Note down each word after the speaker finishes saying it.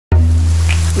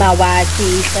My YT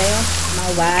fam, my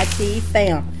YT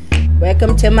fam.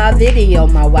 Welcome to my video,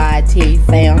 my YT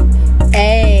fam.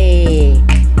 Hey,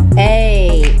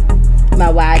 hey, my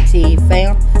YT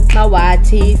fam, my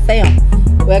YT fam.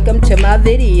 Welcome to my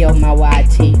video, my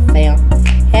YT fam.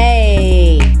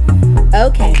 Hey,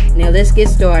 okay, now let's get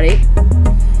started.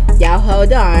 Y'all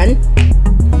hold on.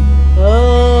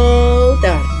 Hold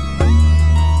on.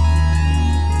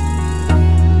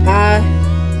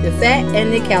 The fat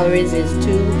and the calories is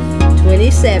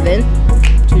 227,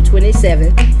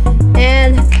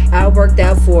 and I worked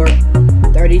out for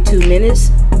 32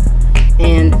 minutes.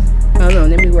 And hold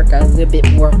on, let me work out a little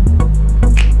bit more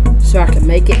so I can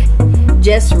make it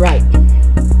just right.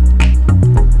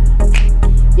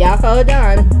 Y'all hold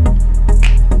on.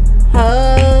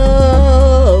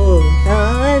 Hold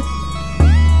on.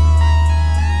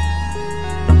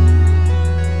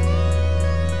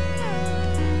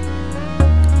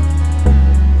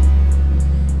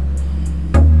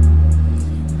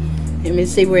 Let me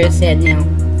see where it's at now.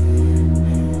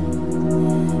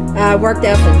 I worked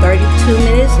out for 32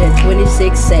 minutes and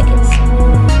 26 seconds.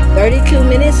 32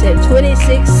 minutes and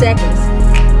 26 seconds.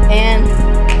 And I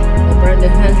burned I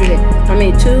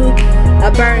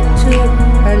burned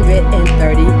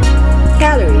 230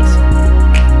 calories.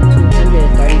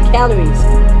 230 calories.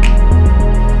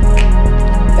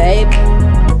 Babe,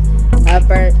 I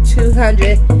burned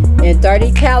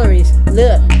 230 calories.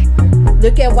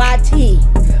 Look at YT.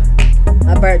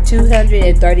 I burned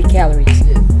 230 calories.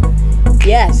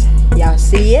 Yes, y'all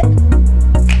see it?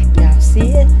 Y'all see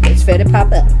it? It's fair to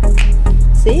pop up.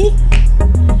 See?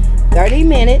 30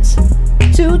 minutes,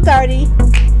 230,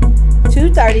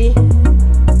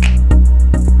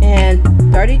 and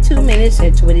 32 minutes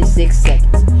and 26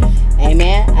 seconds.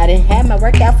 Amen. I didn't have my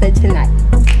workout for tonight.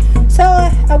 So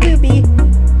I will be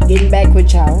getting back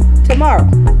with y'all tomorrow.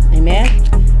 Amen.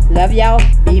 Love y'all.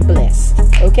 Be blessed.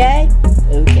 Okay?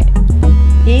 Okay.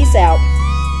 Peace out.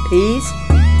 Peace,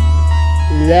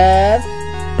 love,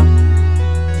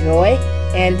 joy,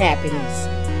 and happiness.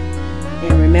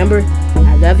 And remember,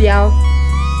 I love y'all,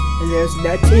 and there's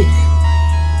nothing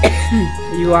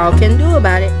you all can do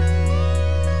about it.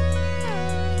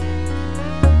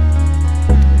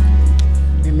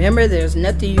 Remember, there's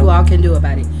nothing you all can do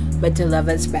about it but to love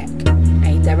us back.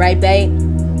 Ain't that right, babe?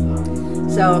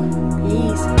 So,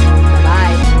 peace.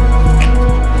 Bye.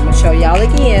 I'm going to show y'all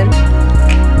again.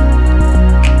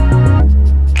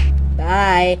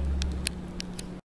 Bye.